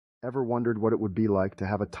Ever wondered what it would be like to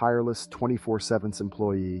have a tireless 24/7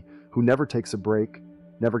 employee who never takes a break,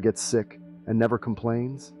 never gets sick, and never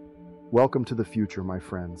complains? Welcome to the future, my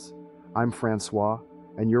friends. I'm Francois,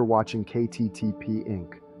 and you're watching KTTP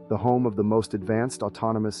Inc., the home of the most advanced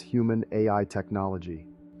autonomous human AI technology.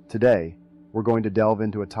 Today, we're going to delve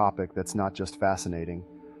into a topic that's not just fascinating,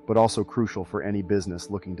 but also crucial for any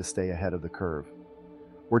business looking to stay ahead of the curve.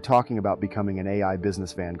 We're talking about becoming an AI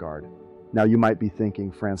business vanguard. Now you might be thinking,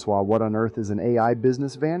 Francois, what on earth is an AI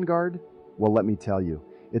business vanguard? Well, let me tell you,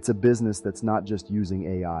 it's a business that's not just using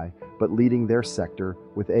AI, but leading their sector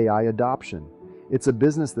with AI adoption. It's a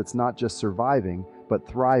business that's not just surviving, but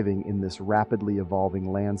thriving in this rapidly evolving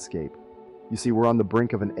landscape. You see, we're on the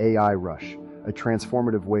brink of an AI rush, a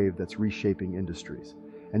transformative wave that's reshaping industries.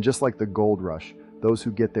 And just like the gold rush, those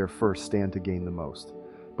who get there first stand to gain the most.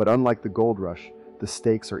 But unlike the gold rush, the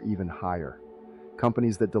stakes are even higher.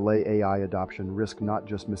 Companies that delay AI adoption risk not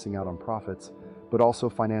just missing out on profits, but also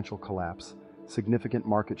financial collapse, significant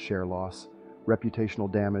market share loss,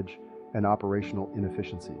 reputational damage, and operational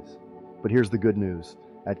inefficiencies. But here's the good news.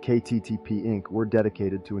 At KTTP Inc., we're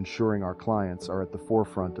dedicated to ensuring our clients are at the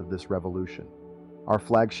forefront of this revolution. Our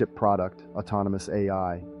flagship product, Autonomous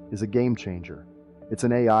AI, is a game changer. It's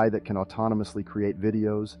an AI that can autonomously create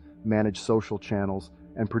videos, manage social channels,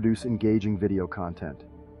 and produce engaging video content.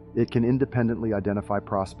 It can independently identify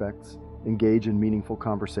prospects, engage in meaningful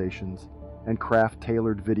conversations, and craft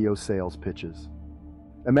tailored video sales pitches.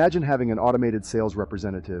 Imagine having an automated sales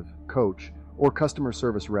representative, coach, or customer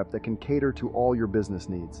service rep that can cater to all your business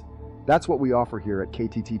needs. That's what we offer here at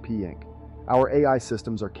KTTP Inc. Our AI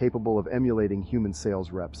systems are capable of emulating human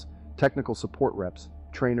sales reps, technical support reps,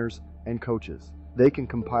 trainers, and coaches. They can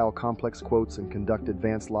compile complex quotes and conduct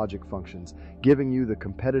advanced logic functions, giving you the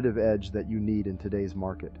competitive edge that you need in today's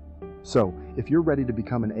market. So, if you're ready to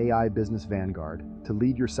become an AI business vanguard, to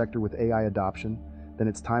lead your sector with AI adoption, then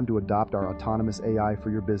it's time to adopt our autonomous AI for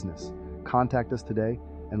your business. Contact us today,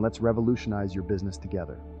 and let's revolutionize your business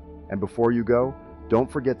together. And before you go,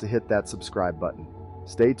 don't forget to hit that subscribe button.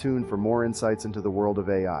 Stay tuned for more insights into the world of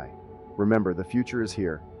AI. Remember, the future is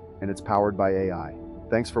here, and it's powered by AI.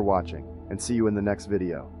 Thanks for watching, and see you in the next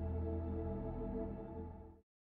video.